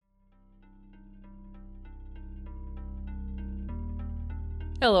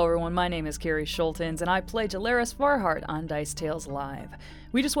Hello everyone, my name is Carrie Schultens, and I play Jalaris Farhart on Dice Tales Live.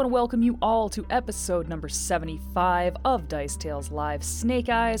 We just want to welcome you all to episode number 75 of Dice Tales Live Snake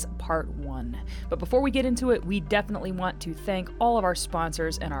Eyes Part 1. But before we get into it, we definitely want to thank all of our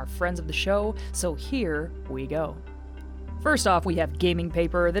sponsors and our friends of the show, so here we go. First off, we have Gaming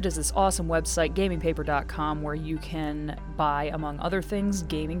Paper. That is this awesome website, gamingpaper.com, where you can buy, among other things,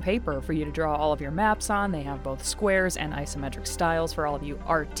 gaming paper for you to draw all of your maps on. They have both squares and isometric styles for all of you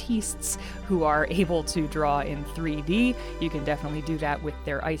artistes who are able to draw in 3D. You can definitely do that with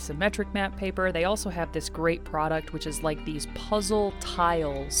their isometric map paper. They also have this great product, which is like these puzzle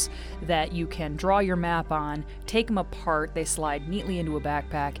tiles that you can draw your map on, take them apart, they slide neatly into a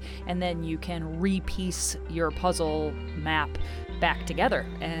backpack, and then you can repiece your puzzle map back together.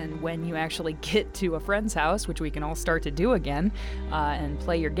 And when you actually get to a friend's house, which we can all start to do again, and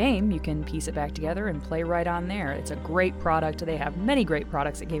play your game, you can piece it back together and play right on there. It's a great product. They have many great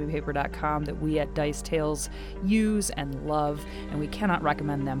products at gamingpaper.com that we at Dice Tales use and love, and we cannot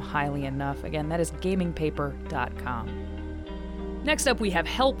recommend them highly enough. Again, that is gamingpaper.com. Next up, we have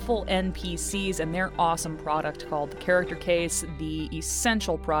Helpful NPCs and their awesome product called the Character Case, the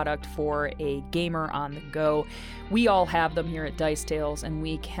essential product for a gamer on the go. We all have them here at Dice Tales, and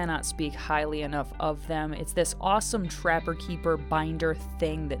we cannot speak highly enough of them. It's this awesome Trapper Keeper binder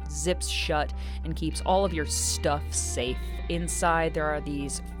thing that zips shut and keeps all of your stuff safe. Inside, there are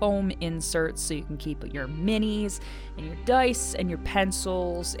these foam inserts so you can keep your minis and your dice and your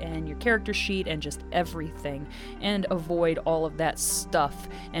pencils and your character sheet and just everything, and avoid all of that stuff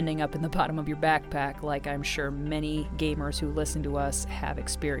ending up in the bottom of your backpack, like I'm sure many gamers who listen to us have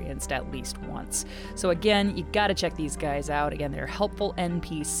experienced at least once. So again, you gotta check these guys out. Again, they're Helpful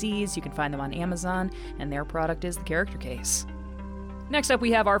NPCs. You can find them on Amazon, and their product is the Character Case. Next up,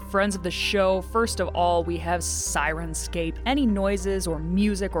 we have our friends of the show. First of all, we have Syrinscape. Any noises or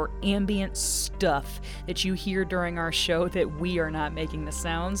music or ambient stuff that you hear during our show that we are not making the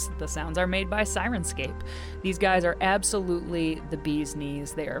sounds are made by Syrinscape. These guys are absolutely the bee's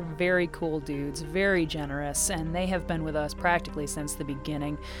knees. They are very cool dudes, very generous, and they have been with us practically since the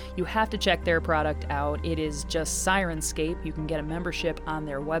beginning. You have to check their product out. It is just Syrinscape. You can get a membership on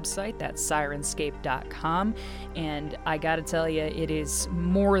their website. That's Syrinscape.com, and I gotta tell you, it is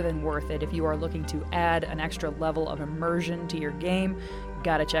more than worth it. If you are looking to add an extra level of immersion to your game,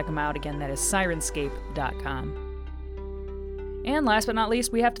 gotta check them out. Again, that is Syrinscape.com. And last but not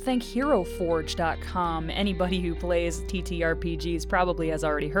least, we have to thank HeroForge.com. Anybody who plays TTRPGs probably has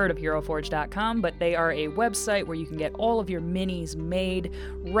already heard of HeroForge.com, but they are a website where you can get all of your minis made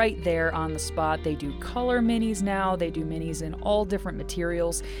right there on the spot. They do color minis now, they do minis in all different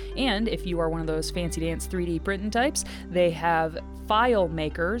materials, and if you are one of those fancy dance 3D printing types, they have file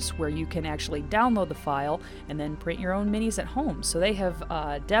makers where you can actually download the file and then print your own minis at home. So they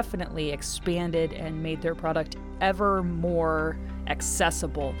have definitely expanded and made their product ever more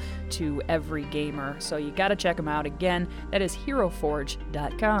accessible to every gamer. So you gotta check them out. Again, that is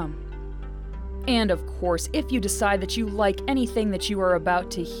HeroForge.com. And of course, if you decide that you like anything that you are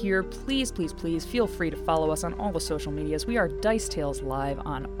about to hear, please feel free to follow us on all the social medias. We are Dice Tales Live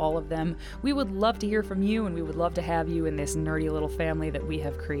on all of them. We would love to hear from you, and we would love to have you in this nerdy little family that we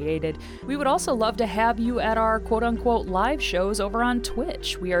have created. We would also love to have you at our quote-unquote live shows over on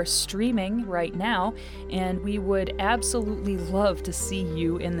Twitch. We are streaming right now, and we would absolutely love to see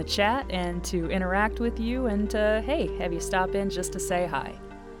you in the chat and to interact with you and to, hey, have you stop in just to say hi.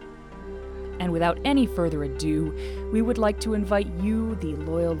 And without any further ado, we would like to invite you, the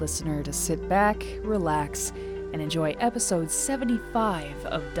loyal listener, to sit back, relax, and enjoy episode 75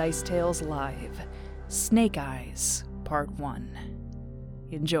 of Dice Tales Live, Snake Eyes, Part 1.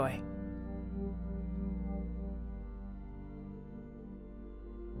 Enjoy.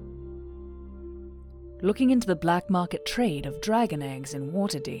 Looking into the black market trade of dragon eggs in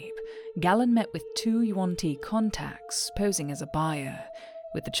Waterdeep, Galen met with two Yuan-Ti contacts posing as a buyer,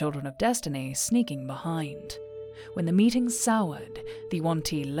 with the Children of Destiny sneaking behind. When the meeting soured, the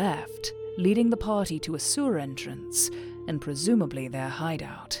Yuan-Ti left, leading the party to a sewer entrance, and presumably their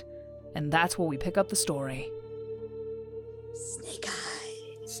hideout. And that's where we pick up the story. Snake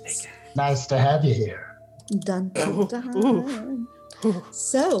Eyes. Snake Eyes. Nice to have you here. Dun, dun, dun.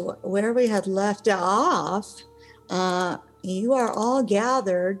 So, where we had left off, you are all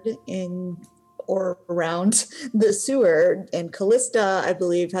gathered in or around the sewer, and Callista, I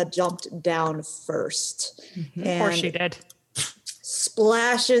believe, had jumped down first. Mm-hmm. Of course she did.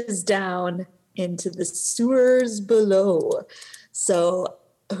 Splashes down into the sewers below. So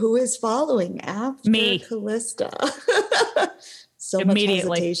who is following after Me. Callista? So Immediately.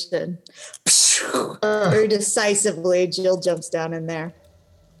 much hesitation. Very decisively, Jill jumps down in there.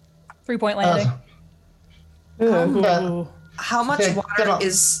 3-point landing. How much water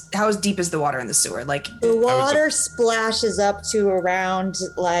how deep is the water in the sewer? Like the water splashes up to around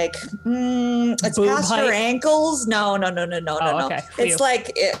like it's past your ankles. No. Okay. It's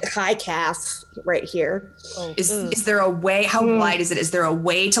like high calf right here. Is there a way? How wide is it? Is there a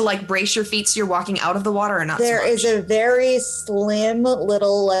way to like brace your feet so you're walking out of the water or not? There is a very slim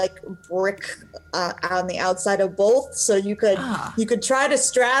little like brick on the outside of both, so you could try to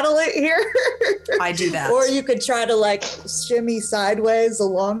straddle it here. I do that. Or you could try to like shimmy sideways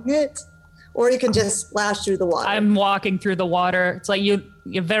along it, or you can just splash through the water. I'm walking through the water. It's like you're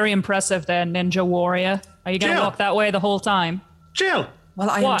very impressive there, ninja warrior. Are you gonna walk that way the whole time? Jill. Well,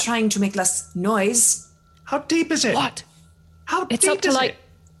 I am trying to make less noise. How deep is it? What? How it's deep up to is like,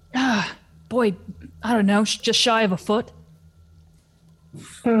 it? Boy, I don't know, just shy of a foot.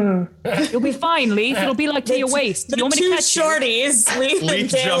 You'll be fine, Leith. It'll be like to your waist. You want me to catch shorties, Leith and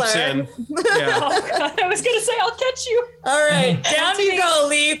Taylor. Jumps in. Yeah. I was gonna say I'll catch you. All right, down you go,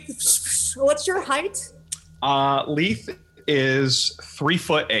 Leith. What's your height? Leith is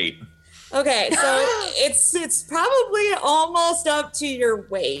 3'8". Okay, so it's probably almost up to your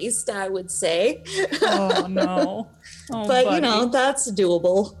waist, I would say. Oh no! But buddy. that's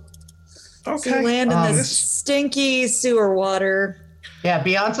doable. Okay. So you land in this stinky sewer water. Yeah,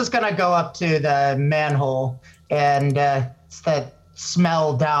 Beyonce's gonna go up to the manhole and it's that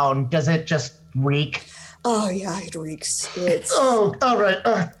smell down. Does it just reek? Oh yeah, it reeks. Oh, all right.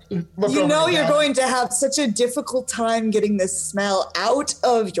 You're going to have such a difficult time getting this smell out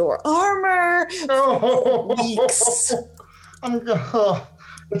of your armor. Weeks.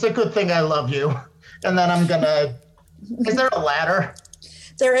 It's a good thing I love you. And then I'm gonna. Is there a ladder?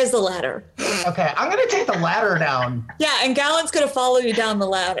 There is a ladder. Okay, I'm gonna take the ladder down. Yeah, and Gallen's gonna follow you down the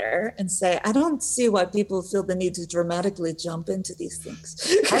ladder and say, I don't see why people feel the need to dramatically jump into these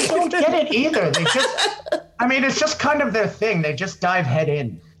things. I don't get it either. It's just kind of their thing. They just dive head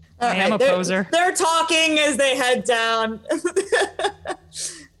in. I am a poser. They're talking as they head down.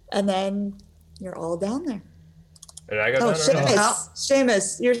 And then you're all down there. Did I go down?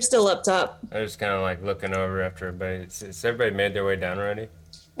 Seamus, you're still up top. I was kind of like looking over after everybody. Has everybody made their way down already?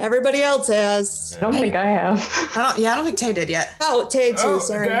 Everybody else has. I don't think I have. I don't think Tay did yet. Oh, Tay too,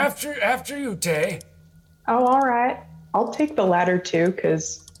 sorry. After you, Tay. Oh, all right. I'll take the ladder too,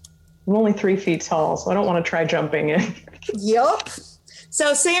 because I'm only 3 feet tall, so I don't want to try jumping in. Yup.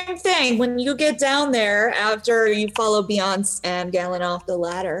 So same thing. When you get down there, after you follow Beyonce and Gallen off the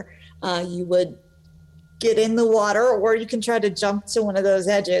ladder, you would get in the water, or you can try to jump to one of those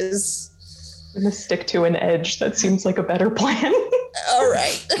edges. I'm going to stick to an edge. That seems like a better plan. All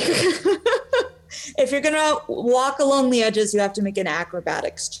right. If you're going to walk along the edges, you have to make an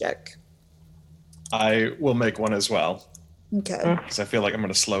acrobatics check. I will make one as well. Okay. Because I feel like I'm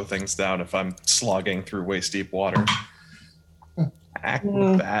going to slow things down if I'm slogging through waist deep water.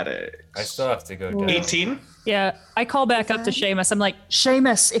 Acrobatics. I still have to go down. 18? Yeah, I call back up to Seamus. I'm like,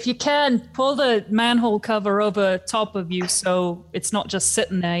 Seamus, if you can, pull the manhole cover over top of you so it's not just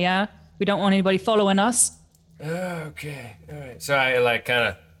sitting there, yeah? We don't want anybody following us. Okay, all right. So I like kind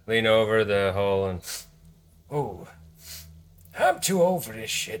of lean over the hole and, I'm too old for this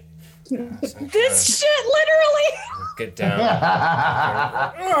shit. This shit, literally! Get down.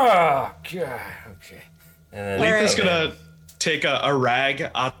 Oh, God, okay. And then Leith is going to take a rag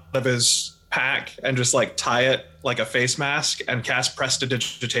out of his pack and just like tie it like a face mask and cast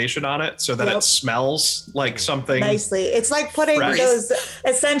prestidigitation on it so that it smells like something nicely. It's like putting those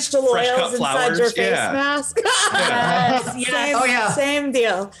essential oils inside your face mask. Yes. Same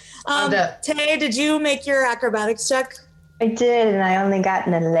deal. Tay, did you make your acrobatics check? I did, and I only got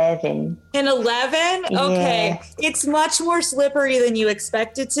an 11. An 11? Okay. Yeah. It's much more slippery than you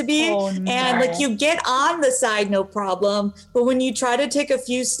expect it to be. Oh, no. And like you get on the side, no problem. But when you try to take a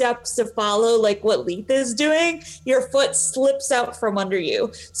few steps to follow like what Leith is doing, your foot slips out from under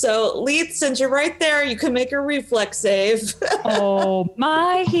you. So Leith, since you're right there, you can make a reflex save. Oh,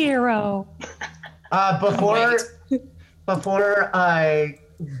 my hero. Before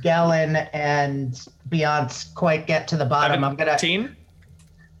Gallen and Beyonce quite get to the bottom, I'm gonna 17?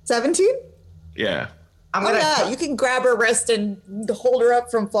 17? Yeah. You can grab her wrist and hold her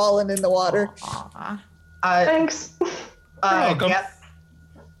up from falling in the water. Thanks.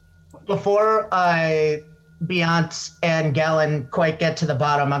 Before Beyonce and Gallen quite get to the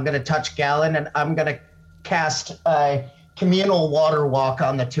bottom, I'm gonna touch Gallen and I'm gonna cast a communal water walk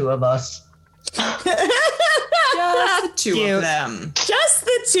on the two of us. Just the two of them. Just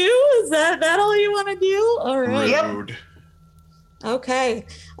the two? Is that all you want to do? All right. Rude. Okay.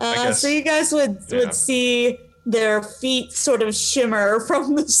 guess. So you guys would see their feet sort of shimmer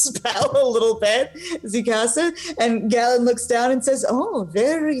from the spell a little bit as he casts it. And Galen looks down and says, "Oh,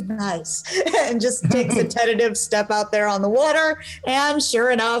 very nice," and just takes a tentative step out there on the water. And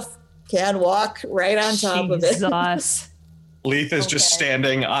sure enough, can walk right on top of it. Jesus. Leith is just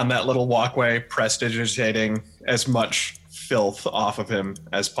standing on that little walkway, prestidigitating as much filth off of him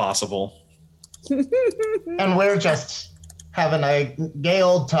as possible. And we're just having a gay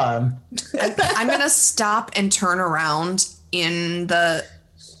old time. I'm going to stop and turn around in the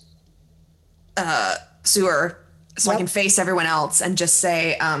sewer so I can face everyone else and just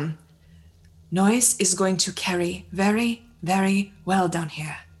say, Noise is going to carry very, very well down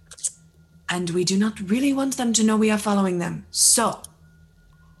here. And we do not really want them to know we are following them. So,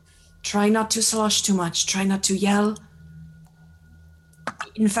 try not to slosh too much. Try not to yell.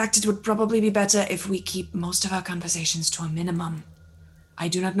 In fact, it would probably be better if we keep most of our conversations to a minimum. I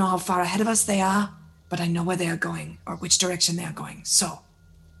do not know how far ahead of us they are, but I know where they are going or which direction they are going. So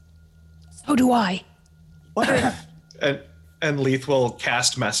do I. What if, and Leith will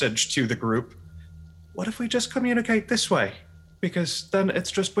cast message to the group. What if we just communicate this way? Because then it's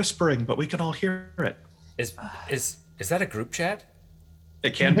just whispering, but we can all hear it. Is that a group chat?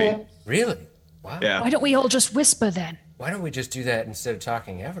 It can be. Really? Wow. Yeah. Why don't we all just whisper then? Why don't we just do that instead of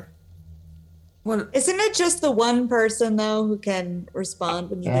talking ever? well, Isn't it just the one person though who can respond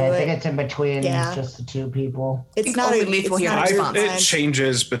when you Yeah, do I think it? it's in between Yeah. just the two people. It's not only a lethal it's here not a response. group It mind.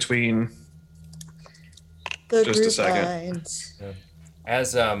 changes between The just a group second. mind.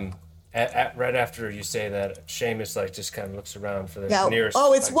 As right after you say that, Seamus like just kind of looks around for the Yeah. nearest.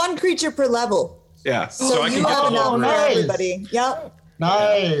 Oh, it's like, one creature per level. yeah. So, I can you get the have whole enough group. for Nice. everybody. Yep.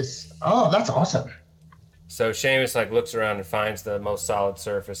 Nice. Oh, that's awesome. So Seamus like looks around and finds the most solid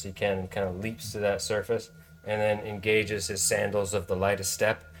surface he can and kind of leaps to that surface and then engages his sandals of the lightest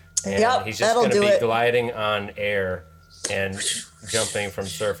step. And Yep, he's just that'll going to do be it. gliding on air and jumping from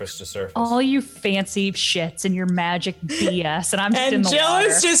surface to surface. All you fancy shits and your magic BS, and I'm just in And the Jill water.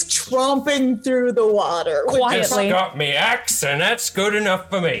 is just tromping through the water. with Just quietly. got me axe, and that's good enough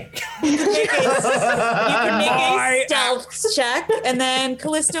for me. You can make a stealth check. And then,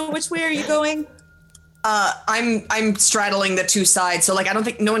 Callisto, which way are you going? I'm straddling the two sides, so like I don't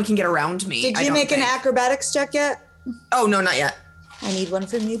think no one can get around me. Did I you don't make an think. acrobatics check yet? Oh no, not yet. I need one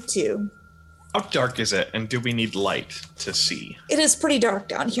from you too. How dark is it, and do we need light to see? It is pretty dark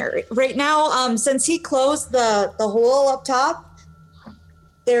down here right now. Since he closed the hole up top,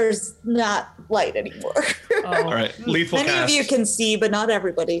 there's not light anymore. All right, Leith will Many cast. of you can see, but not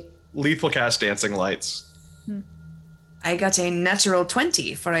everybody. Leith will cast dancing lights. I got a natural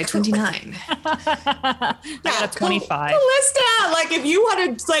 20 for a 29. I got a 25. Callista, like if you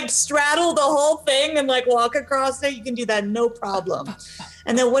want to like straddle the whole thing and like walk across it, you can do that, no problem.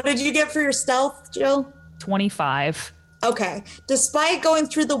 And then what did you get for your stealth, Jill? 25. Okay. Despite going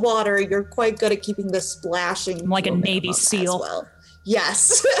through the water, you're quite good at keeping the splashing. I'm like a to Navy minimum SEAL. as well.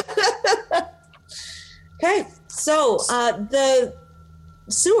 Yes. Okay. So the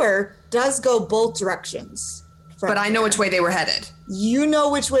sewer does go both directions. But I know which way they were headed. You know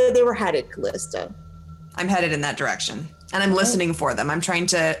which way they were headed, Callista. I'm headed in that direction. And I'm listening for them. I'm trying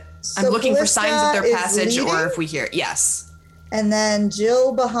to I'm So looking for signs of their Callista is passage or leading? if we hear yes. And then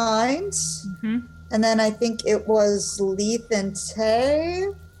Jill behind. Mm-hmm. And then I think it was Leith and Tay.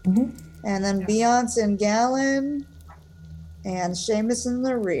 Mhm. And then Beyonce and Gallon. And Seamus in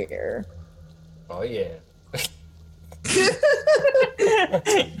the rear. Oh yeah.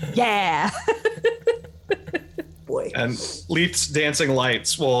 Yeah. Boy. And Leith's dancing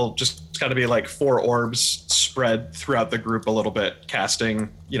lights will just kind of be like 4 orbs spread throughout the group a little bit, casting,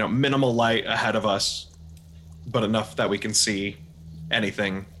 minimal light ahead of us, but enough that we can see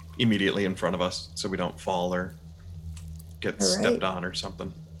anything immediately in front of us so we don't fall or get All right. stepped on or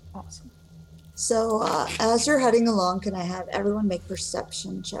something. Awesome. So as you're heading along, can I have everyone make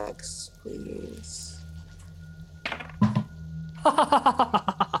perception checks, please?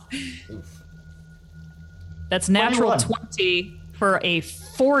 That's natural 21. 20 for a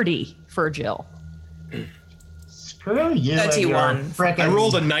 40 for Jill. Screw you. and your 31. frickin' I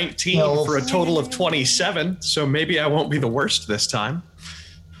rolled a 19 skills. for a total of 27, so maybe I won't be the worst this time.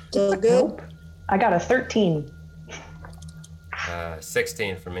 Still good? I got a 13.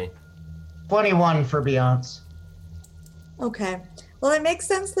 16 for me. 21 for Beyonce. Okay. Well, it makes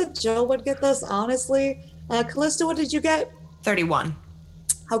sense that Joe would get this, honestly. Callista, what did you get? 31.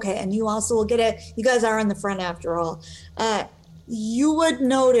 Okay, and you also will get it. You guys are in the front after all. You would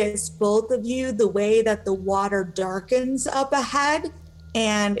notice, both of you, the way that the water darkens up ahead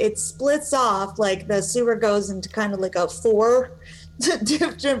and it splits off, like the sewer goes into kind of like a 4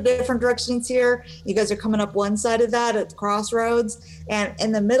 different directions here. You guys are coming up one side of that at the crossroads, and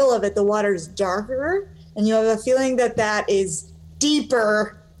in the middle of it, the water's darker, and you have a feeling that is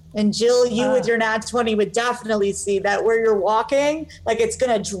deeper. And Jill, you with your nat 20 would definitely see that where you're walking, like it's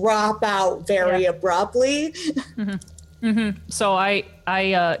gonna drop out very abruptly. So I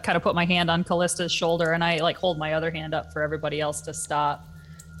kind of put my hand on Callista's shoulder and I like hold my other hand up for everybody else to stop.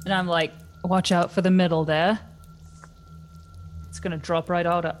 And I'm like, watch out for the middle there. It's gonna drop right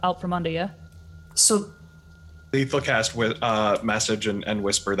out from under you. So Lethal cast with message and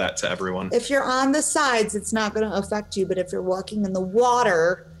whisper that to everyone. If you're on the sides, it's not gonna affect you, but if you're walking in the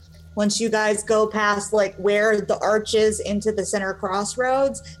water, once you guys go past like where the arch is into the center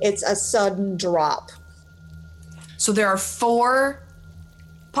crossroads, it's a sudden drop. So there are 4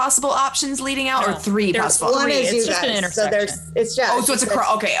 possible options leading out, or 3 possible? One is It's you just guys. an So intersection. it's just. Oh, so it's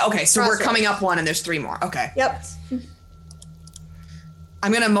a okay. So we're crossroads. coming up one, and there's 3 more. Okay. Yep.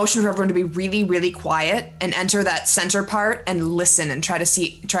 I'm gonna motion for everyone to be really, really quiet and enter that center part and listen and try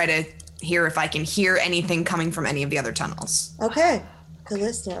to hear if I can hear anything coming from any of the other tunnels. Okay.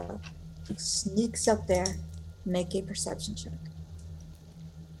 Callista sneaks up there. Make a perception check.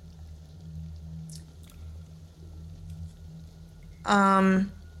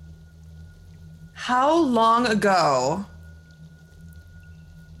 How long ago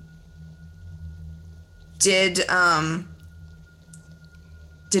did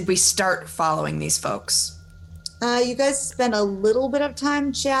we start following these folks? You guys spent a little bit of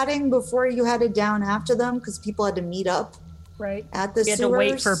time chatting before you headed down after them because people had to meet up Right. at the We had sewers. to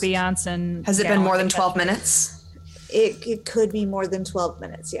wait for Beyonce and Has it been Gallon more than to 12 catch- minutes? It could be more than 12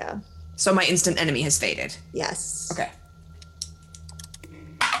 minutes, yeah. So my instant enemy has faded. Yes. Okay.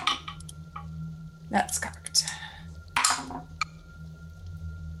 That's correct.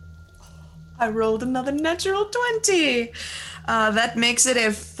 I rolled another natural 20. That makes it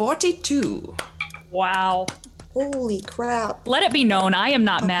a 42. Wow. Holy crap. Let it be known, I am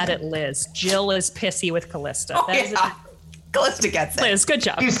not mad at Liz. Jill is pissy with Callista. Oh, That is yeah. Callista gets it. Liz, good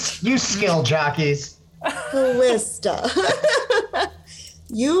job. You skill jockeys. Callista.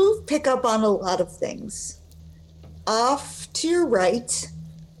 You pick up on a lot of things. Off to your right,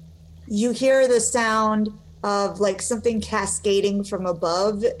 you hear the sound of like something cascading from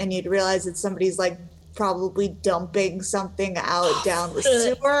above, and you'd realize that somebody's like probably dumping something out down the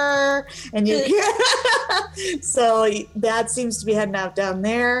sewer, and you hear so that seems to be heading out down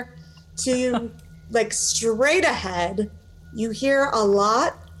there. To like straight ahead, you hear a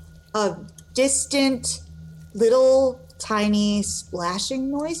lot of distant little tiny splashing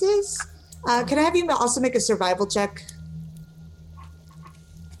noises. Can I have you also make a survival check?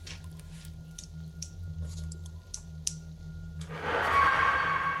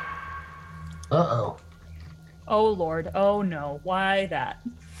 Uh-oh. Oh Lord. Oh no. Why that?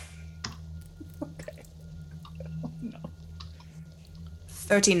 Okay. Oh no.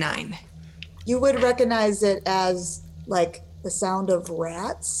 39. You would recognize it as like the sound of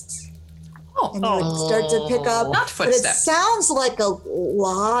rats. And you would start to pick up, Not but it footsteps. sounds like a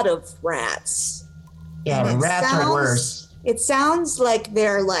lot of rats. Yeah, And it rats sounds- are worse. It sounds like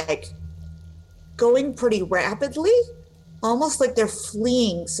they're like going pretty rapidly, almost like they're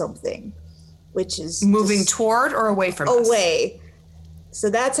fleeing something, which is Moving just toward or away from us? away. So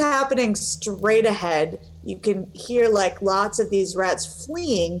that's happening straight ahead. You can hear like lots of these rats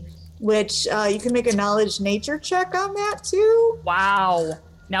fleeing, which you can make a knowledge nature check on that too. Wow.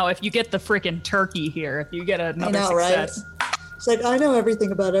 Now if you get the freaking turkey here, if you get another I know, right? success. It's like, I know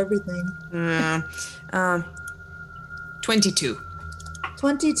everything about everything. 22.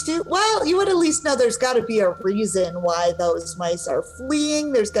 22. Well, you would at least know there's got to be a reason why those mice are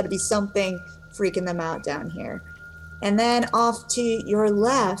fleeing. There's got to be something freaking them out down here. And then off to your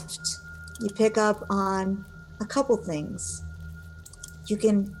left, you pick up on a couple things. You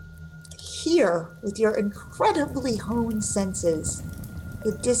can hear with your incredibly honed senses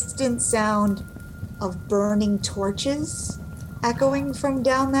the distant sound of burning torches echoing from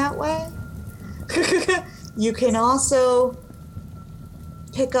down that way. You can also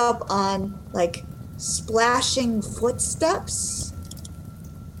pick up on like splashing footsteps,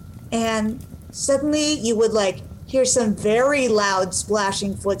 and suddenly you would like hear some very loud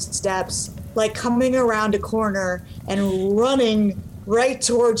splashing footsteps like coming around a corner and running right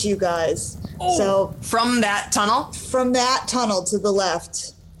towards you guys. So From that tunnel? from that tunnel to the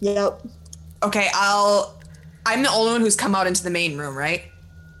left. Yep. Okay, I'm the only one who's come out into the main room, right?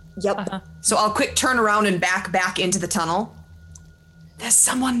 Yep. So I'll quick turn around and back into the tunnel. There's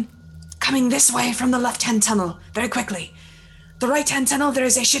someone coming this way from the left-hand tunnel, very quickly. The right-hand tunnel, there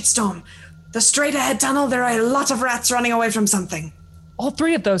is a shitstorm. The straight-ahead tunnel, there are a lot of rats running away from something. All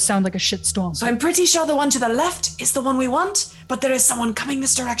three of those sound like a shitstorm. So I'm pretty sure the one to the left is the one we want, but there is someone coming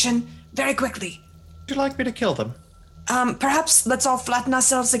this direction very quickly. Would you like me to kill them? Perhaps let's all flatten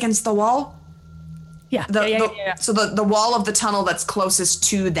ourselves against the wall. Yeah. So the wall of the tunnel that's closest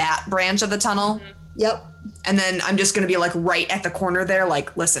to that branch of the tunnel. Mm-hmm. Yep. And then I'm just going to be like right at the corner there,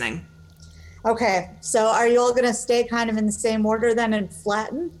 like listening. Okay, so are you all going to stay kind of in the same order then and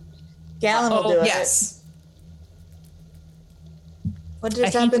flatten? Galen will do it. Yes. What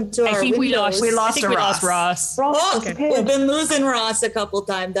just happened to our windows? We lost Ross. Oh, we've been losing Ross a couple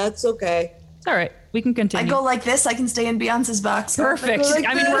times. That's okay. It's all right. We can continue. I go like this. I can stay in Beyonce's box. Perfect.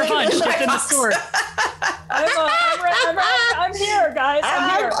 I mean, we're hunched within the sword. I'm here, guys.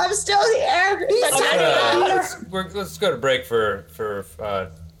 I'm still here. Let's go to break for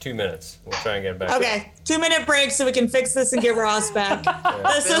 2 minutes. We'll try and get back. Okay, 2-minute break so we can fix this and get Ross back.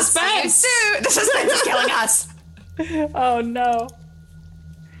 The suspense. The suspense is killing us. Oh no.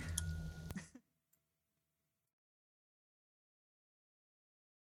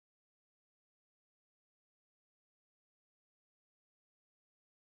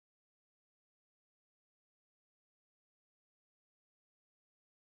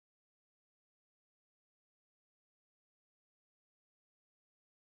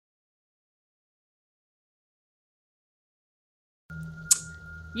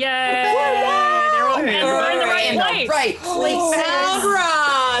 Yay! We're in the right place. Found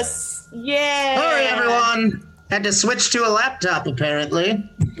Ross. Yay! Sorry, everyone. Had to switch to a laptop, apparently.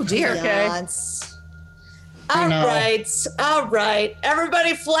 Oh, dear. Okay. All right.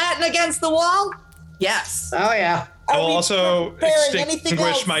 Everybody flatten against the wall? Yes. Oh, yeah. I will also preparing anything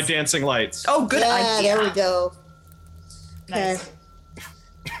extinguish else? my dancing lights. Oh, good idea. There we go. Okay. Nice.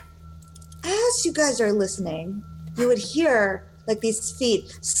 As you guys are listening, you would hear like these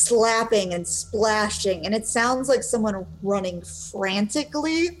feet slapping and splashing, and it sounds like someone running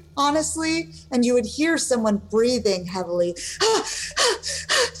frantically, honestly, and you would hear someone breathing heavily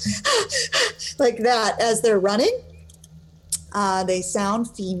like that as they're running. They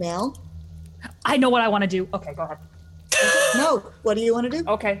sound female. I know what I want to do. Okay, go ahead. No, what do you want to do?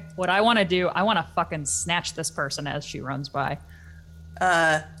 Okay, what I want to do, I want to fucking snatch this person as she runs by.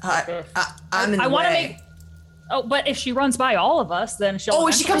 I'm in the I want to way. make. Oh, but if she runs by all of us, then she'll. Oh,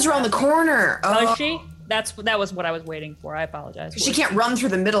 she comes around the corner. Oh, Does she? That was what I was waiting for. I apologize. She can't run through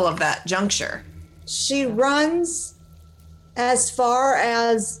the middle of that juncture. She runs as far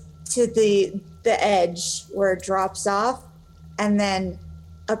as to the edge where it drops off, and then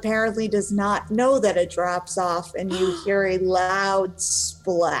apparently does not know that it drops off, and you hear a loud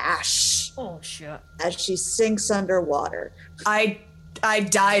splash. Oh shit! As she sinks underwater. I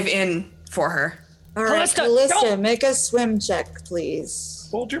dive in for her. All right, Callista, make a swim check, please.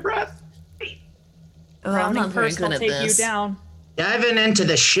 Hold your breath. Drowning person will take you down. Diving into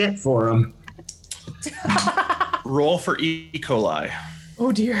the shit for him. Roll for E. coli.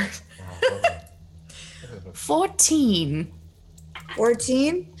 Oh dear. 14.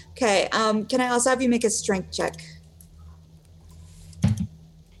 14? Okay, can I also have you make a strength check?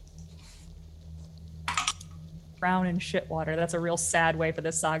 Drown in shit water. That's a real sad way for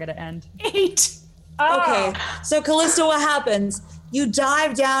this saga to end. 8. Okay, so Callista, what happens? You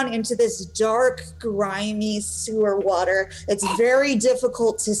dive down into this dark, grimy sewer water. It's very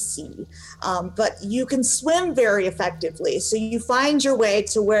difficult to see, but you can swim very effectively. So you find your way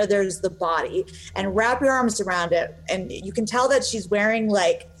to where there's the body and wrap your arms around it. And you can tell that she's wearing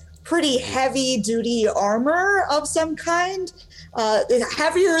like pretty heavy duty armor of some kind.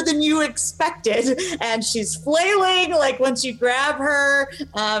 Heavier than you expected, and she's flailing like once you grab her,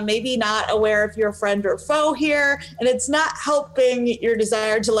 maybe not aware if you're a friend or foe here, and it's not helping your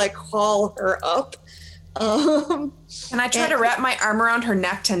desire to like haul her up. Can I try to wrap my arm around her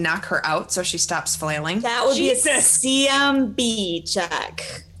neck to knock her out so she stops flailing? That would be a CMB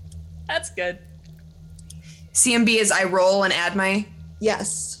check. That's good. CMB is I roll and add my...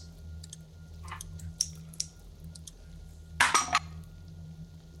 Yes.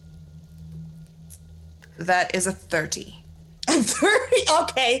 That is a 30. 30?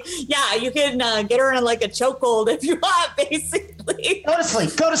 Okay. Yeah, you can get her in like a chokehold if you want, basically. Go to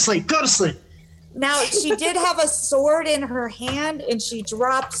sleep, go to sleep, go to sleep. Now, she did have a sword in her hand, and she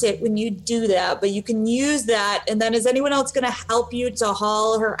drops it when you do that, but you can use that. And then is anyone else going to help you to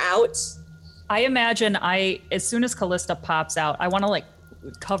haul her out? I imagine as soon as Callista pops out, I want to like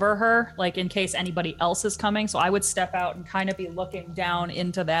cover her, like in case anybody else is coming. So I would step out and kind of be looking down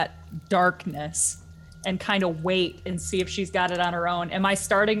into that darkness and kind of wait and see if she's got it on her own.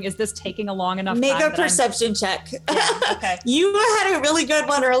 Is this taking a long enough time? Make a perception check. Yeah, okay. You had a really good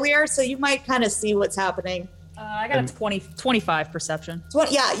one earlier, so you might kind of see what's happening. I got a 25 perception.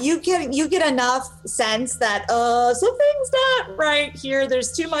 Yeah, you get enough sense that something's not right here.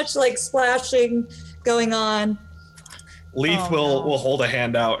 There's too much like splashing going on. Leaf will hold a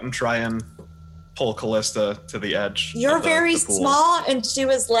hand out and try and pull Callista to the edge. You're very the pool. small, and she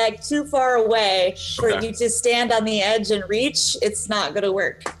was like too far away for Okay. you to stand on the edge and reach. It's not going to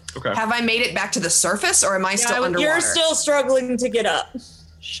work. Okay. Have I made it back to the surface, or am I still underwater? You're still struggling to get up.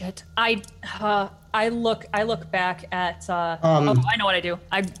 Shit. I look back at. I know what I do.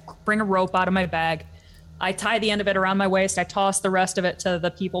 I bring a rope out of my bag. I tie the end of it around my waist. I toss the rest of it to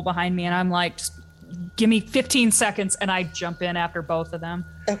the people behind me, and I'm like, just give me 15 seconds, and I jump in after both of them.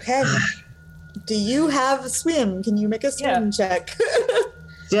 Okay. Do you have a swim? Can you make a swim check?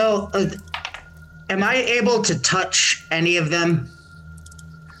 So, am I able to touch any of them?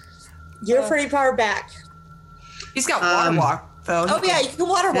 You're pretty far back. He's got water walk, though. Oh yeah, you can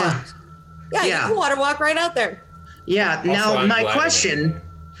water walk. Yeah, you can water walk right out there. Yeah. Now, I'm my glad question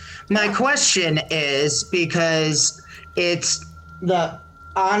is, because it's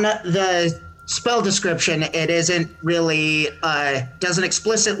on the spell description, it isn't really doesn't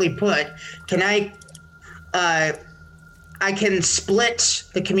explicitly put. Can I can split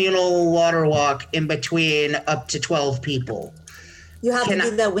the communal water walk in between up to 12 people. You have to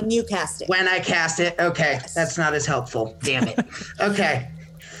do that when you cast it. When I cast it, okay, that's not as helpful. Damn it. Okay,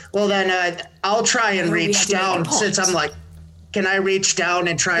 well then I'll try and reach down since I'm like. Can I reach down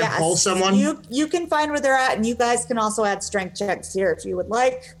and try and pull someone? You can find where they're at, and you guys can also add strength checks here if you would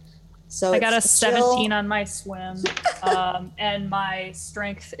like. So I got a 17 on my swim, and my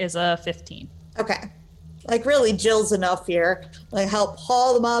strength is a 15. Okay. Like really, Jill's enough here. Like help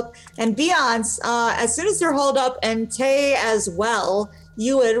haul them up. And Beyonce, as soon as they're hauled up, and Tay as well,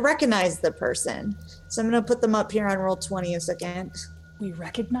 you would recognize the person. So I'm going to put them up here on roll 20 a second. We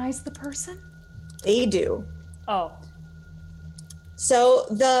recognize the person? They do. Oh. So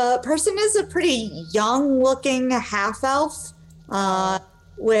the person is a pretty young-looking half-elf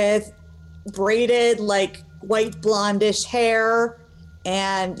with braided, like, white blondish hair.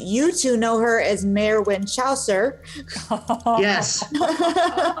 And you two know her as Merwin Chaucer. Yes.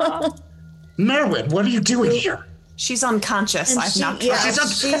 Merwin, what are you doing here? She's unconscious. I've knocked her out.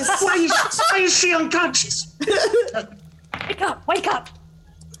 Why is she unconscious? Wake up!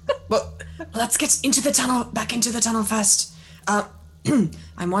 Well, let's get back into the tunnel first.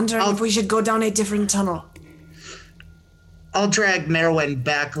 I'm wondering if we should go down a different tunnel. I'll drag Merwin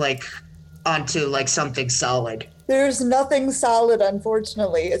back, like, onto, like, something solid. There's nothing solid,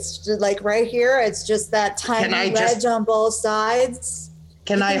 unfortunately. It's just, like right here. It's just that tiny ledge on both sides.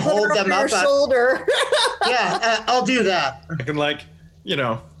 Can I hold them up? Shoulder. Yeah, I'll do that. I can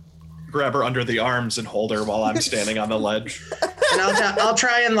grab her under the arms and hold her while I'm standing on the ledge. And I'll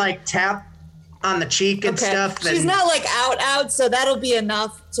try and like tap on the cheek and stuff. She's not like out, so that'll be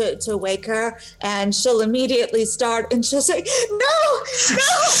enough to wake her, and she'll immediately start, and she'll say, "No!"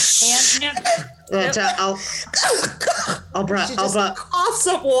 I'll cough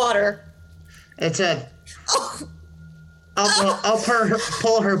some water. I'll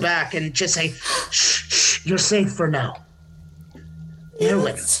pull her back and just say, "Shh, you're safe for now."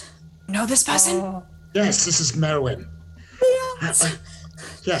 Merwin. Know this person? Yes, this is Merwin. Yes.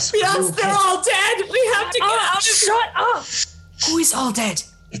 Beyonce, they're all dead. We have to get out. Shut up. Who is all dead?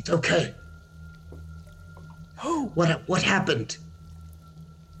 It's okay. Who? What happened?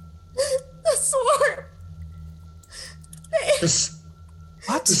 The swarm.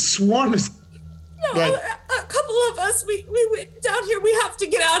 What? The swarm is. No, a couple of us. We went down here. We have to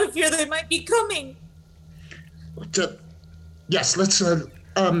get out of here. They might be coming. Yes, let's.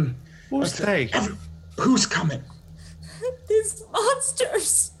 Who's they? Who's coming? These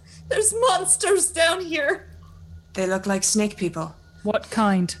monsters. There's monsters down here. They look like snake people. What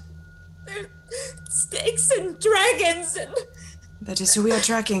kind? They're snakes and dragons and. That is who we are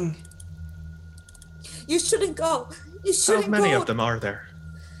tracking. You shouldn't go. You shouldn't go. How many of them are there?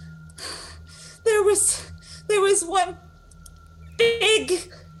 There was one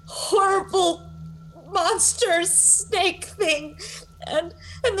big, horrible monster snake thing, and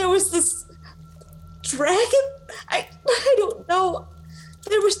there was this dragon. I don't know.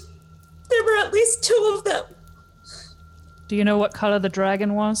 There were at least two of them. Do you know what color the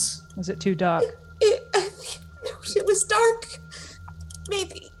dragon was? Was it too dark? It was dark.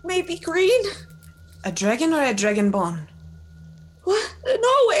 Maybe green. A dragon or a dragonborn? What?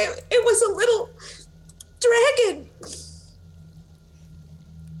 No, it was a little dragon.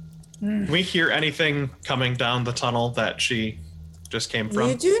 Can we hear anything coming down the tunnel that she just came from?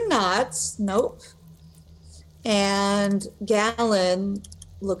 You do not. Nope. And Galen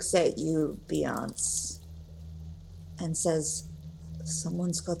looks at you, Beyonce. and says,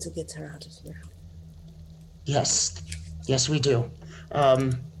 someone's got to get her out of here. Yes, we do.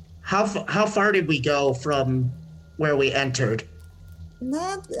 How far did we go from where we entered?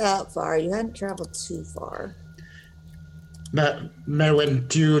 Not that far. You hadn't traveled too far. Merwin,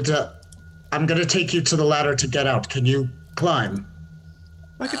 I'm gonna take you to the ladder to get out. Can you climb?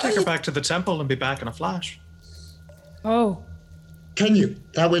 I could take her back to the temple and be back in a flash. Oh. Can you?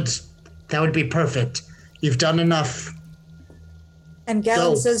 That would be perfect. You've done enough. And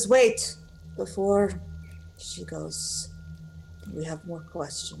Galen Go. says, wait, before she goes, we have more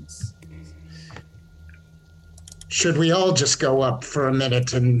questions. Should we all just go up for a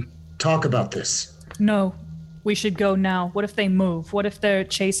minute and talk about this? No. We should go now. What if they move? What if they're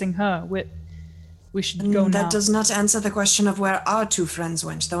chasing her? We should go now. That does not answer the question of where our two friends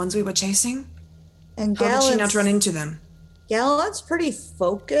went, the ones we were chasing. And How did she not run into them? Galen's pretty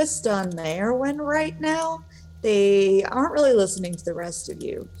focused on Merwin right now. They aren't really listening to the rest of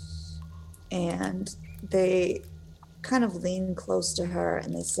you. And they kind of lean close to her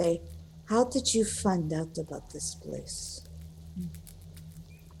and they say, how did you find out about this place?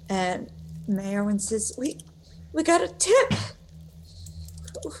 And Merwin says, we got a tip.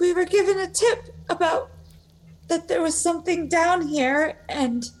 We were given a tip about that there was something down here,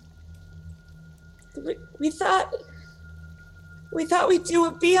 and we thought we'd do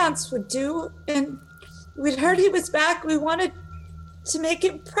what Beyonce would do, and we'd heard he was back. We wanted to make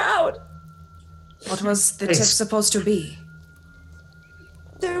him proud. What was the tip supposed to be?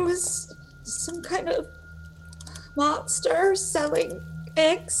 There was some kind of monster selling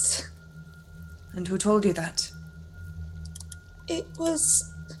eggs. And who told you that? It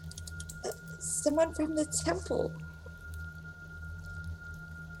was someone from the temple.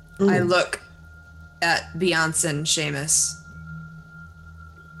 Ooh. I look at Beyonce and Seamus.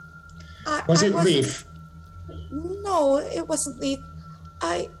 Was it wasn't- Leaf? No, it wasn't Leaf.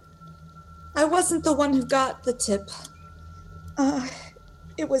 I wasn't the one who got the tip.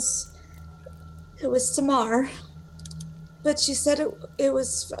 It was Tamar. But she said it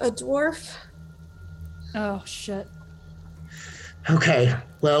was a dwarf. Oh, shit. Okay,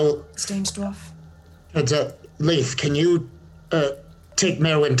 well, Strange dwarf. Leaf, can you take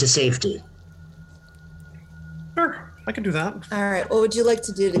Merwin to safety? Sure, I can do that. All right, what would you like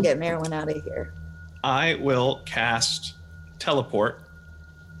to do to get Merwin out of here? I will cast teleport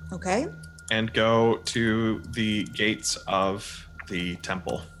Okay. and go to the gates of the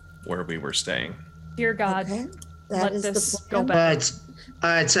temple where we were staying. Dear God, Okay. let That is this the go plan.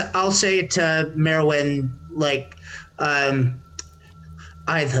 back. So I'll say to Merwin, like, I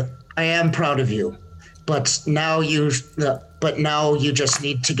am proud of you, but now you just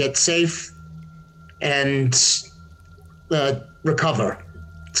need to get safe and recover.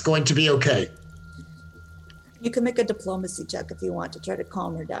 It's going to be okay. You can make a diplomacy check if you want to try to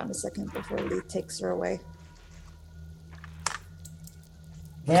calm her down a second before Lee takes her away.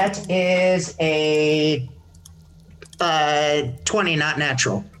 That is a 20, not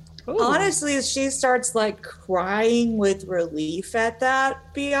natural. Ooh. Honestly, she starts like crying with relief at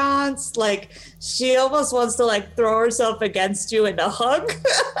that, Beyonce. Like she almost wants to like throw herself against you in a hug.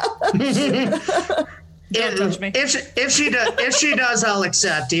 Don't touch me. If she does, I'll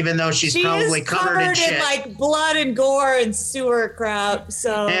accept, even though she's She probably is covered in shit. like blood and gore and sewer crap.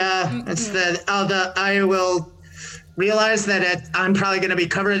 So Yeah, it's I will realize that I'm probably going to be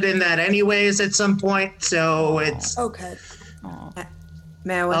covered in that anyways at some point. So it's okay.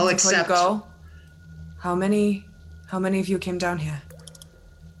 Merwin, I'll before you accept. go, how many of you came down here?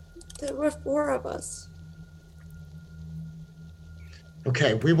 There were 4 of us.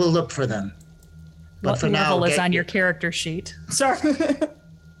 okay. We will look for them. But What for now, level is get- on your character sheet? Sorry.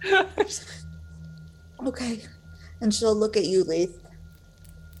 Okay. And she'll look at you, Leith.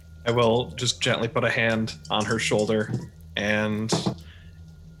 I will just gently put a hand on her shoulder and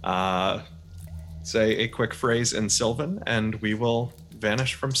say a quick phrase in Sylvan, and we will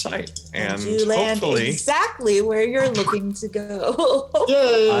vanish from sight. And you land hopefully, exactly where you're looking to go.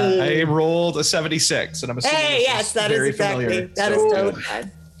 Yay! I rolled a 76, and I'm assuming Hey, this yes, is that is very exactly. familiar. That is So- totally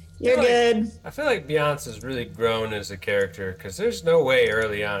fine. You're Like- good. I feel like Beyonce's really grown as a character because there's no way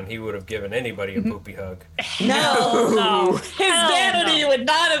early on he would have given anybody a poopy hug. No. His Hell vanity no. would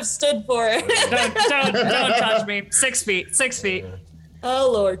not have stood for it. don't touch me. 6 feet. 6 feet. Oh,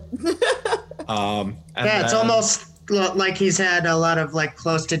 Lord. And Yeah, it's then- almost like he's had a lot of like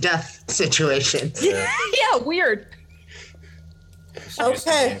close to death situations. Yeah. Yeah, weird. She's used to being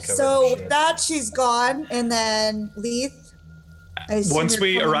Okay, covered so in with shit. that, she's gone. And then Leith. I assume Once you're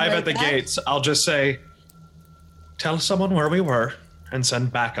we coming arrive right at the back? gates, I'll just say, tell someone where we were and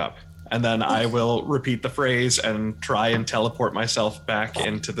send backup and then I will repeat the phrase and try and teleport myself back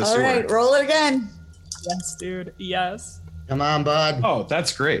into the All sewer. right, roll it again. Yes, dude. Yes. Come on, bud. Oh,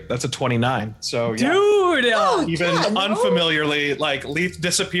 that's great. That's a 29. So yeah. Dude! Even yeah, no. unfamiliarly, like Leith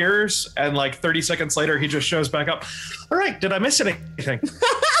disappears, and like 30 seconds later, he just shows back up. All right, did I miss anything?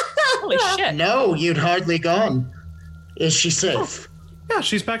 Holy shit. No, you'd hardly gone. Is she safe? Yeah,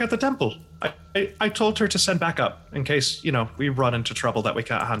 she's back at the temple. I told her to send back up in case, we run into trouble that we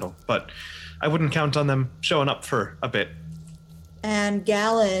can't handle. But I wouldn't count on them showing up for a bit. And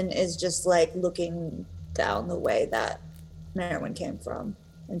Galen is just like looking down the way that Merwin came from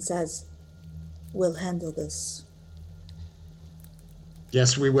and says, "We'll handle this."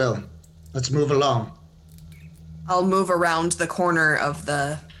 Yes, we will. Let's move along. I'll move around the corner of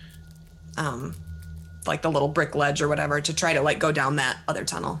the, like the little brick ledge or whatever to try to like go down that other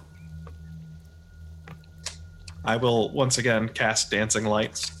tunnel. I will once again cast dancing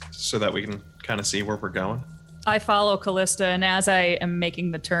lights so that we can kind of see where we're going. I follow Callista, and as I am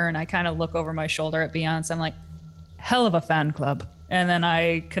making the turn, I kind of look over my shoulder at Beyonce. I'm like, hell of a fan club. And then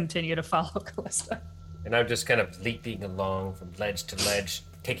I continue to follow Callista. And I'm just kind of leaping along from ledge to ledge,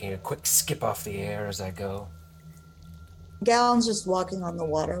 taking a quick skip off the air as I go. Galen's just walking on the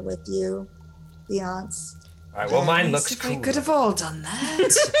water with you, Beyonce. All right, well, mine looks If cool. I could have all done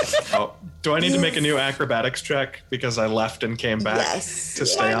that. Oh, do I need to make a new acrobatics check because I left and came back Yes. to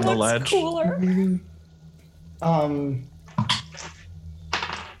stay on the ledge? Cooler. Can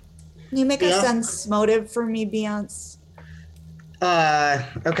you make a sense motive for me, Beyonce?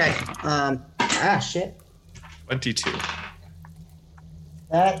 Okay. Shit. 22.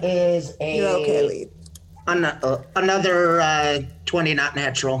 That is a... You're okay, Lee. Another 20 not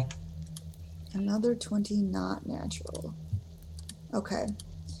natural. Another 20 not natural. Okay.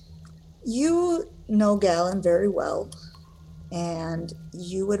 You know Galen very well, and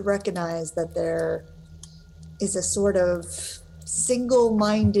you would recognize that there is a sort of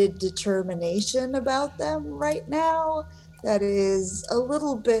single-minded determination about them right now that is a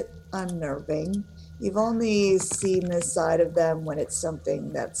little bit unnerving. You've only seen this side of them when it's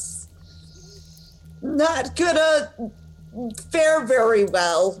something that's not gonna fare very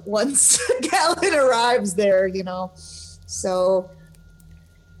well once Galen arrives there, So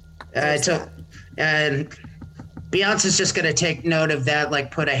there's that. And Beyonce's just going to take note of that, like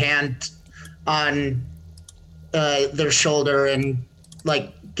put a hand on their shoulder and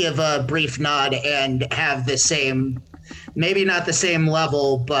like give a brief nod and have the same, maybe not the same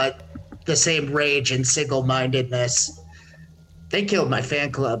level, but the same rage and single-mindedness. They killed my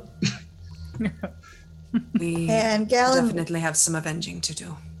fan club. We And Galen definitely have some avenging to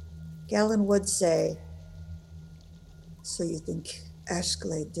do. Galen would say, "So you think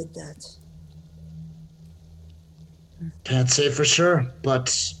Ashglade did that?" Can't say for sure,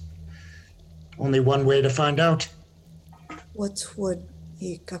 but only one way to find out. What would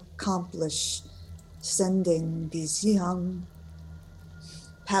he accomplish sending these young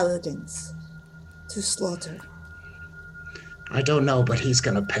paladins to slaughter? I don't know, but he's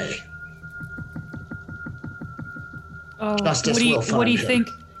gonna pay. Justice will find What do you him. think?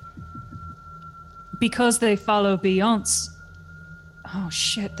 Because they follow Beyonce. Oh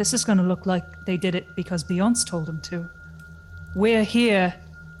shit, this is gonna look like they did it because Beyonce told them to. We're here.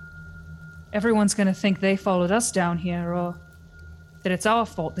 Everyone's gonna think they followed us down here, or that it's our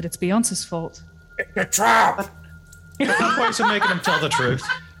fault, that it's Beyonce's fault. The trap! What ways of making them tell the truth?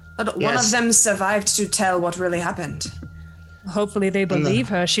 But one of them survived to tell what really happened. Hopefully they believe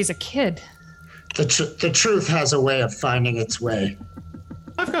her. She's a kid. The truth has a way of finding its way.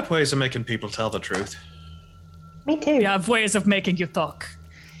 I've got ways of making people tell the truth. Me too. You have ways of making you talk.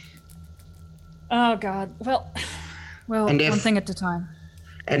 Oh god. Well, And if- one thing at a time.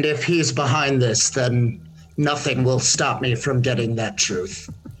 And if he's behind this, then nothing will stop me from getting that truth.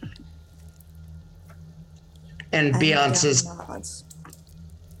 And Beyonce's Galen nods.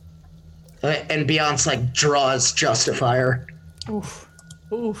 and Beyonce like draws Justifier. Oof.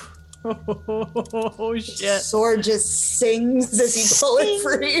 Oof. Oh shit. Sword just sings as he pull it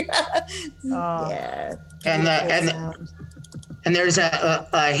free. Yeah. And beautiful and sound. and there's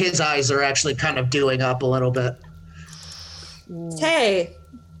his eyes are actually kind of dewing up a little bit. Hey,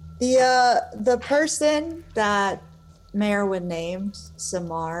 the person that Merwin named,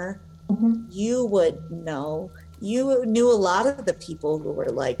 Samar, you would know. You knew a lot of the people who were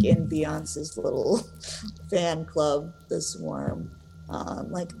like in Beyonce's little fan club, the Swarm.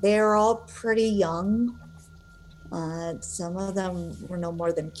 Like they're all pretty young. Some of them were no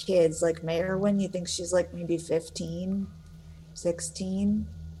more than kids. Like Merwin, you think she's like maybe 15, 16.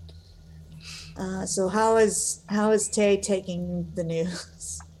 So how is Tay taking the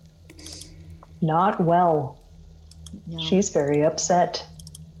news? Not well. No. She's very upset.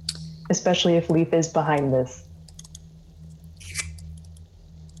 Especially if Leaf is behind this.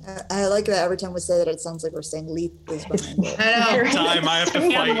 I like that every time we say that, it sounds like we're saying Leaf is behind it. I know. Time I have to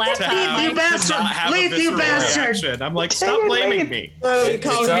Yeah, fight last to time. have, You bastard! to not have a Leave, you visceral bastard! reaction. I'm like, stop blaming me. Oh, you It's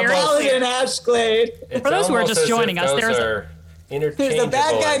call him almost- Paladin Ashglade. It's For those who are almost just as if joining us, those there's a- are There's a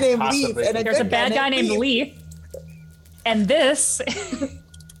bad interchangeable guy and named possibly- Leaf and a There's a good bad guy named Leaf. And this,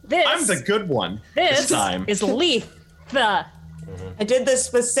 I'm the good one this this time. is Leaf, the. I did this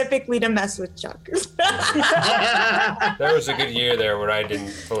specifically to mess with Chuck. There was a good year there where I didn't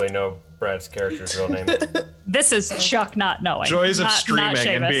fully know Brad's character's real name. This is Chuck not knowing. Joys of not streaming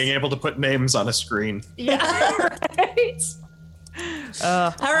and Seamus. being able to put names on a screen. Yeah, right.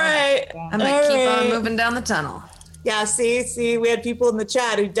 All right. I'm gonna keep on moving down the tunnel. Yeah, see, we had people in the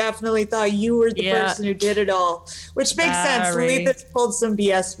chat who definitely thought you were the Yeah. person who did it all, which makes sense. Sorry. Leaf has pulled some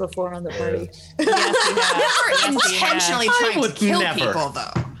BS before on the party. Yes, Never he has. intentionally I trying to would kill never. people,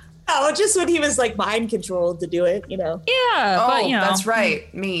 though. Oh, just when he was like mind controlled to do it, you know. Yeah, Oh, but you know. that's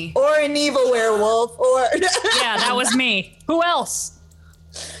right, me. Or an evil werewolf, or Yeah, that was me. Who else?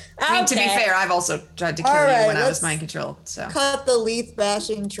 I mean, to be Okay. fair, I've also tried to kill All you right, when I was let's- mind controlled. So Cut the Leaf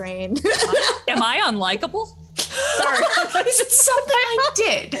bashing train. Am I unlikable? sorry, is it something I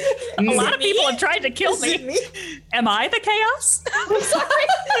did? A lot of people have tried to kill Is it me. me? Am I the chaos? I'm sorry.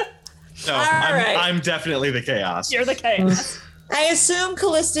 No, right. I'm definitely the chaos. You're the chaos. I assume,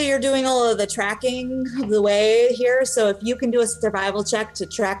 Callista, you're doing all of the tracking of the way here. So if you can do a survival check to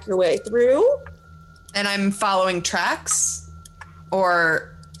track your way through. And I'm following tracks,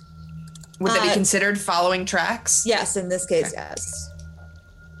 or would that be considered following tracks? Yes, in this case, yes.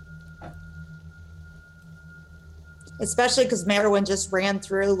 Especially because Merwin just ran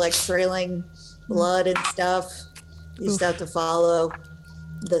through, like, trailing blood and stuff. You just have to follow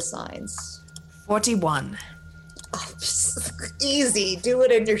the signs. 41. Oh, easy. Do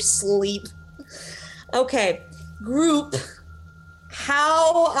it in your sleep. Okay. Group.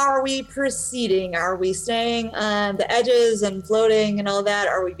 How are we proceeding? Are we staying on the edges and floating and all that?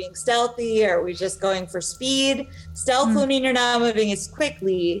 Are we being stealthy? Are we just going for speed? Stealth would mean you're not moving as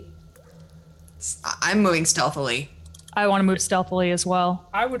quickly. I'm moving stealthily. I want to move stealthily as well.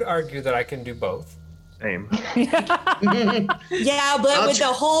 I would argue that I can do both. Same. Yeah, but with the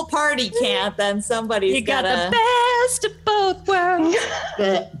whole party can't, then somebody's You got gotta. the best of both worlds.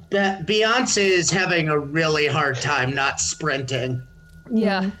 Beyonce is having a really hard time not sprinting.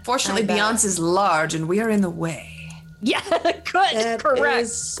 Yeah. Fortunately, I bet. Beyonce is large and we are in the way. Yeah, good. That Correct.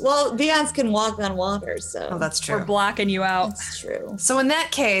 is- well, Beyonce can walk on water, so Oh, that's We're true. blocking you out. that's true. So in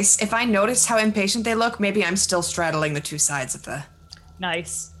that case, if I notice how impatient they look, maybe I'm still straddling the two sides of the.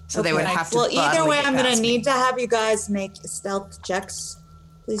 Nice. So they would Okay. have to. Well, either bodily way, get I'm gonna past me. need to have you guys make stealth checks.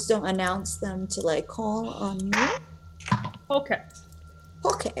 Please don't announce them to like call on me. Okay.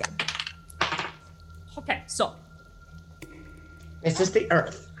 Okay. Okay, so This is the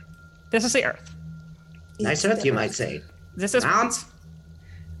Earth. this is the Earth. Nice Earth, you might say. This is. Mount.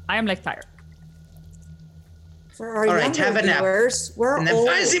 I am like fire. For our All right, younger have a nap. viewers, we're And then old.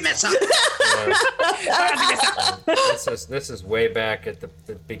 fancy mess up. This is way back at the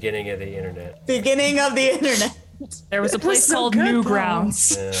beginning of the internet. Beginning of the internet. There was a place so called good,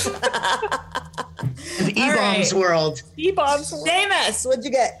 Newgrounds. Yeah. E-bombs world. E-bombs. Seamus, what'd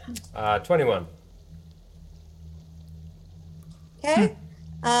you get? 21. Okay.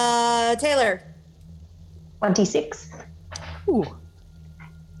 Taylor. 26. Ooh.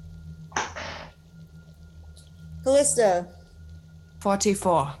 Callista.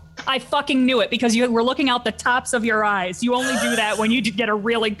 44. I fucking knew it because you were looking out the tops of your eyes. You only do that when you get a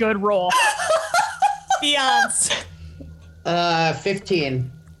really good roll. Beyonce.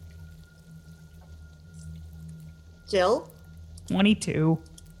 15. Jill. 22.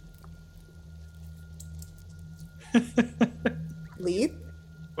 Leaf.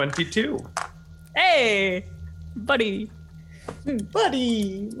 22. Hey, buddy.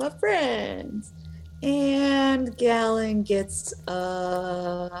 Buddy, my friends. And Galen gets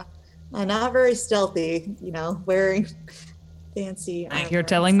not very stealthy, you know, wearing fancy armor You're and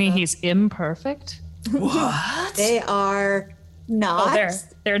telling me stuff. he's imperfect? What? They are not Oh,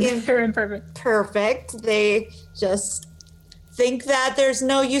 they're imperfect. perfect. They just think that there's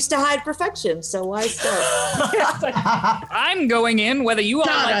no use to hide perfection, so why stealth? I'm going in whether you all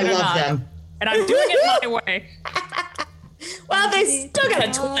God, like I it or love not. them. And I'm doing it my way. Well, they still got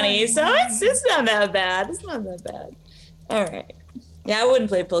a 20, so it's not that bad. It's not that bad. All right. Yeah, I wouldn't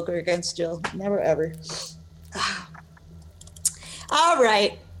play poker against Jill. Never, ever. All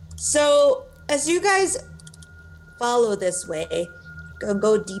right. So as you guys follow this way,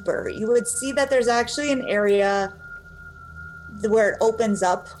 go deeper, you would see that there's actually an area where it opens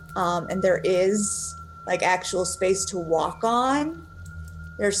up, and there is like actual space to walk on.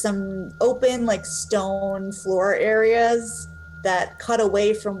 There's some open like stone floor areas that cut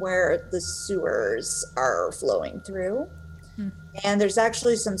away from where the sewers are flowing through. And there's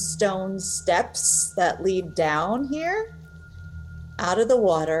actually some stone steps that lead down here out of the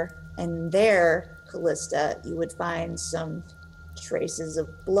water. And there, Callista, you would find some traces of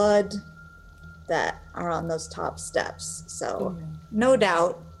blood that are on those top steps. So no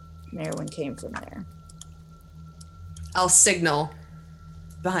doubt Merwin came from there. I'll signal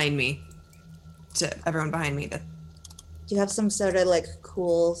behind me to everyone behind me that. Do you have some sort of like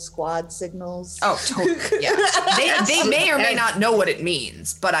cool squad signals? Oh, totally. Yeah. They may or may not know what it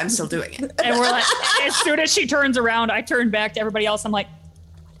means, but I'm still doing it. And we're like, as soon as she turns around, I turn back to everybody else. I'm like,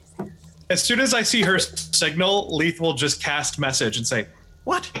 As soon as I see her signal, Leith will just cast message and say,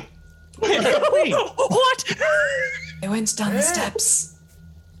 "What? what? I went down the steps.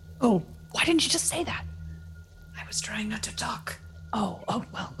 Oh, why didn't you just say that? I was trying not to talk. Oh,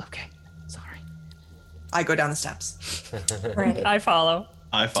 well, okay. Sorry. I go down the steps. Right. I follow.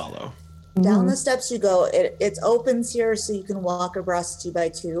 I follow." Down the steps you go. It opens here so you can walk abreast 2 by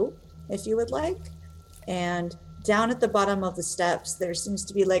 2 if you would like. And down at the bottom of the steps, there seems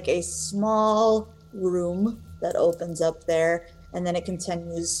to be like a small room that opens up there, and then it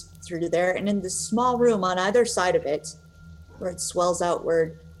continues through there. And in this small room on either side of it, where it swells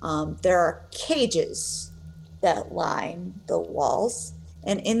outward, there are cages that line the walls.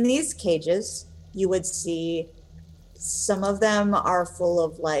 And in these cages, you would see some of them are full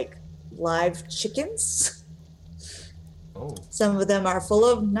of like live chickens. Oh, Some of them are full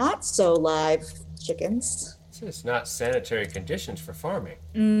of not so live chickens. this is not sanitary conditions for farming.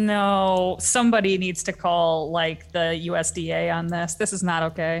 No, somebody needs to call like the USDA on this. This is not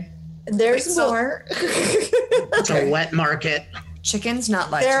okay. There's Wait, so- more. It's a wet market. Chickens,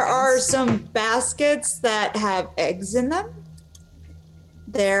 not like There chickens. are some baskets that have eggs in them.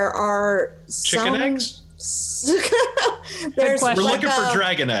 There are Chicken some eggs? There's question. We're like looking for a,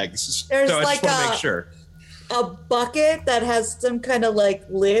 dragon eggs. there's So I like just want to a- make sure. a bucket that has some kind of like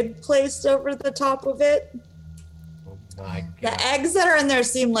lid placed over the top of it. Oh my The god. eggs that are in there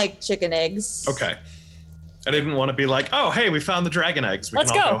seem like chicken eggs. Okay. I didn't want to be like, "Oh, hey, we found the dragon eggs. We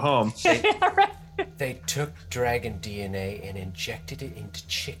Let's can all go." go home." All right. They took dragon DNA and injected it into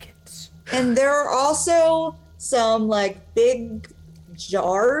chickens. And there are also some like big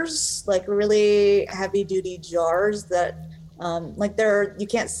jars, like really heavy duty jars that like you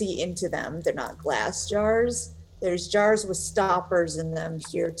can't see into them. They're not glass jars. There's jars with stoppers in them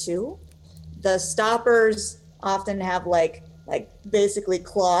here too. The stoppers often have like basically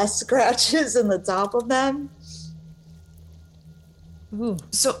claw scratches in the top of them. Ooh.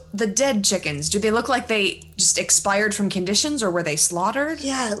 So the dead chickens, do they look like they just expired from conditions, or were they slaughtered?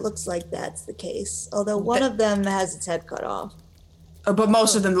 Yeah, it looks like that's the case. Although one of them has its head cut off. But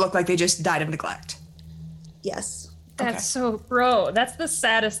most of them look like they just died of neglect. Yes. That's so, bro, that's the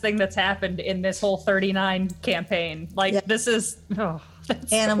saddest thing that's happened in this whole 39 campaign. Like, Yeah. this is, oh,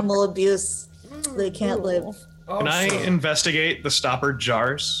 that's Animal abuse. They can't live. Can I Also, investigate the stoppered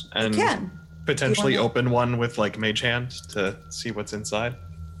jars and Can. potentially wanna- open one with like mage hand to see what's inside?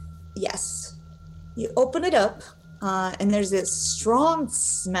 Yes. You open it up, and there's this strong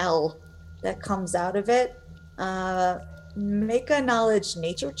smell that comes out of it. Make a knowledge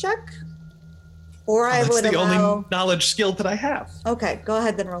nature check. Or I That's would the allow. only knowledge skill that I have. Okay, go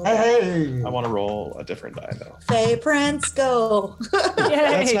ahead then roll. that. Hey. I want to roll a different die though. Faye Prince, go.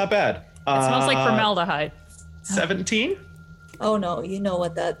 That's Yay. not bad. It smells like formaldehyde. 17? Oh no, you know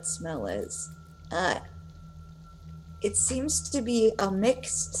what that smell is. It seems to be a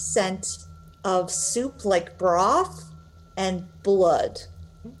mixed scent of soup like broth and blood.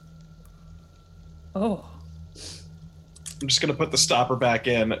 Oh. I'm just gonna put the stopper back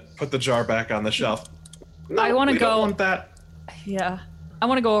in, put the jar back on the shelf. No, I wanna we don't go- want that. Yeah. I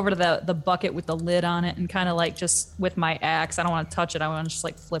want to go over to the bucket with the lid on it and kind of like just with my axe. I don't want to touch it. I want to just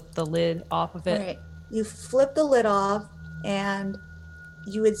like flip the lid off of it. Right. You flip the lid off, and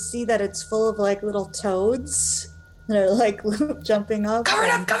you would see that it's full of like little toads that are like jumping up. Cover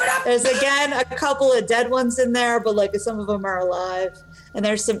it and up, cover it up! There's again a couple of dead ones in there, but like some of them are alive. And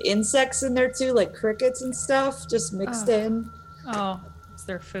there's some insects in there too, like crickets and stuff, just mixed Oh. in. Oh, it's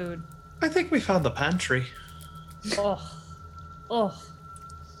their food. I think we found the pantry. Oh. Oh.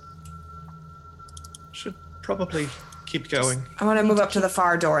 Should probably keep going. I want to move up to the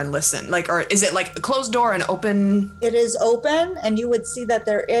far door and listen. Like, or is it like a closed door and open? It is open, and you would see that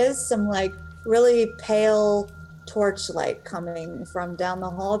there is some like really pale torchlight coming from down the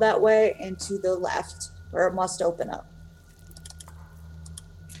hall that way and to the left, where it must open up.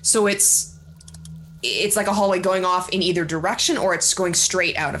 So it's like a hallway going off in either direction, or it's going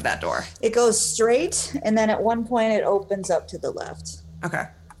straight out of that door? It goes straight, and then at one point it opens up to the left. Okay.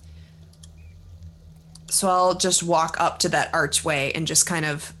 So I'll just walk up to that archway and just kind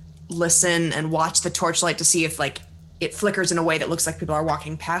of listen and watch the torchlight to see if like it flickers in a way that looks like people are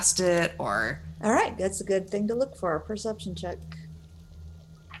walking past it, or... All right, that's a good thing to look for. A perception check.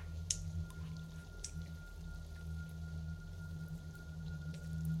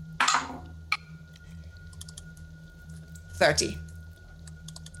 $30.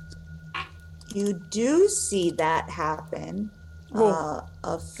 You do see that happen.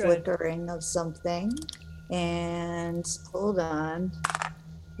 A flickering of something. And hold on.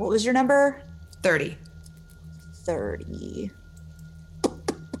 What was your number? 30. 30.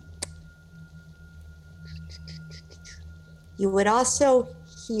 You would also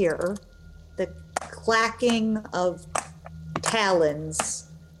hear the clacking of talons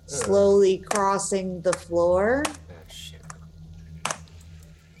slowly crossing the floor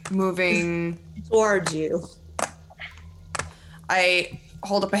Moving towards you. I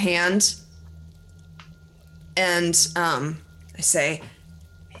hold up a hand and I say,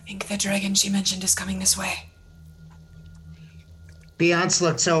 I think the dragon she mentioned is coming this way. Beyonce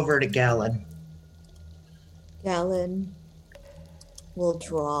looks over to Galen. Galen will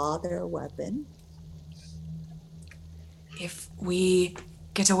draw their weapon. If we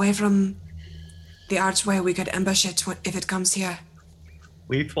get away from the archway, we could ambush it if it comes here.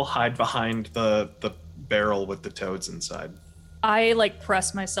 Leith will hide behind the barrel with the toads inside. I like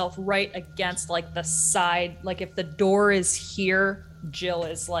press myself right against like the side. Like if the door is here, Jill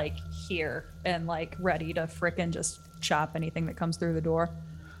is like here and like ready to frickin' just chop anything that comes through the door.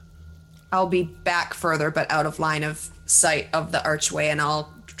 I'll be back further, but out of line of sight of the archway, and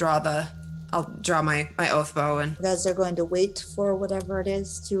I'll draw my oath bow and... You guys are going to wait for whatever it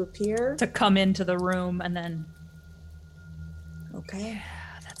is to appear. To come into the room and then... Okay.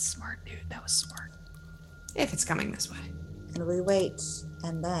 Yeah, that's smart, dude. That was smart. If it's coming this way. And we wait,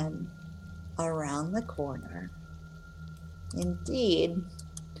 and then around the corner, indeed,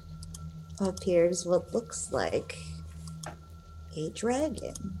 appears what looks like a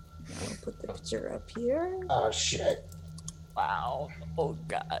dragon. I'll put the picture up here. Oh, shit. Wow. Oh,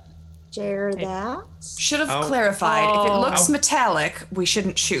 God. Share that. Should have Oh. clarified. If it looks Oh. metallic, we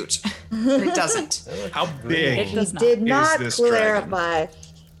shouldn't shoot. But it doesn't. How big? It does He not. did not this clarify.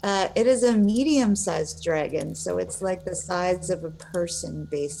 It is a medium-sized dragon, so it's like the size of a person,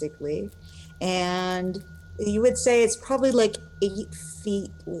 basically. And you would say it's probably like 8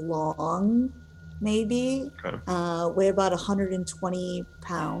 feet long, maybe. Okay. Weigh about 120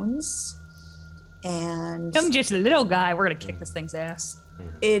 pounds. And I'm just a little guy. We're gonna kick this thing's ass.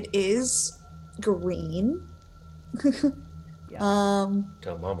 it is green. Till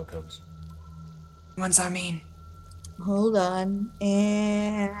mama comes. One's our mean. Hold on.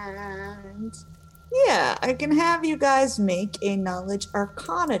 And yeah, I can have you guys make a knowledge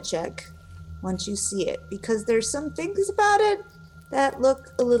arcana check once you see it, because there's some things about it that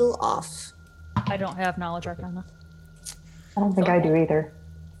look a little off. I don't have knowledge arcana. I don't think I do either.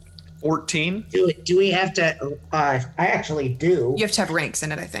 14? Do we have to? I actually do. You have to have ranks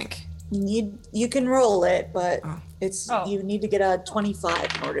in it, I think. You can roll it, but Oh. you need to get a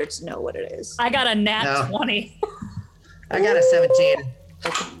 25 in order to know what it is. I got a nat No. 20. I got a 17.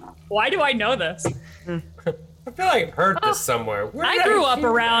 Why do I know this? I feel like I've heard this somewhere. Where I did grew up hear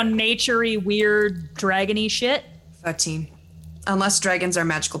around nature-y, weird, dragony shit. 13. Unless dragons are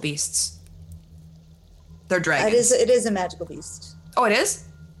magical beasts. They're dragons. It is a magical beast. Oh, it is?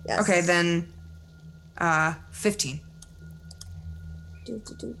 Yes. Okay, then 15. Do,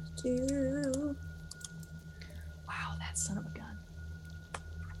 do, do, do. Wow, that son of a gun.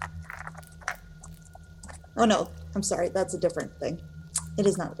 Oh no, I'm sorry. That's a different thing. It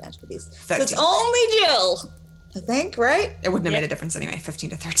is not a magical beast. So 13. it's only Jill, I think, right? It wouldn't have Yep. made a difference anyway. 15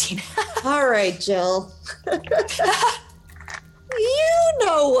 to 13. All right, Jill. You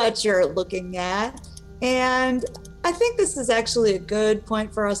know what you're looking at. And I think this is actually a good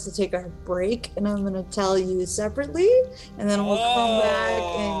point for us to take our break. And I'm going to tell you separately. And then we'll come back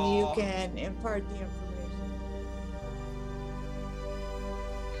and you can impart the information.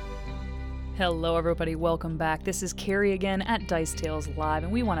 Hello, everybody. Welcome back. This is Carrie again at Dice Tales Live,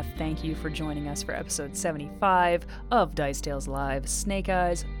 and we want to thank you for joining us for episode 75 of Dice Tales Live Snake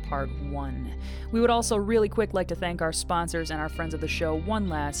Eyes Part 1. We would also really quick like to thank our sponsors and our friends of the show one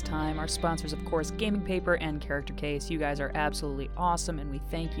last time. Our sponsors, of course, Gaming Paper and Character Case. You guys are absolutely awesome, and we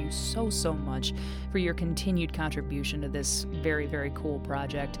thank you so much for your continued contribution to this very, very cool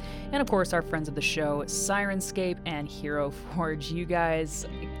project. And of course, our friends of the show, Sirenscape and Hero Forge. You guys,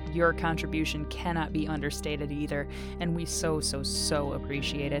 your contribution cannot be understated either, and we so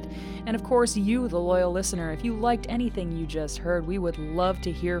appreciate it. And of course, you, the loyal listener, if you liked anything you just heard, we would love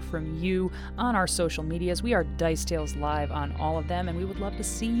to hear from you on our social medias. We are Dice Tales Live on all of them, and we would love to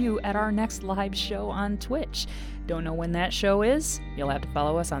see you at our next live show on Twitch. Don't know when that show is? You'll have to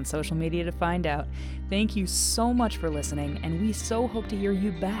follow us on social media to find out. Thank you so much for listening, and we so hope to hear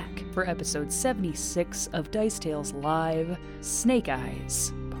you back for episode 76 of Dice Tales Live, Snake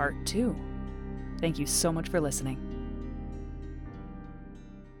Eyes, Part 2. Thank you so much for listening.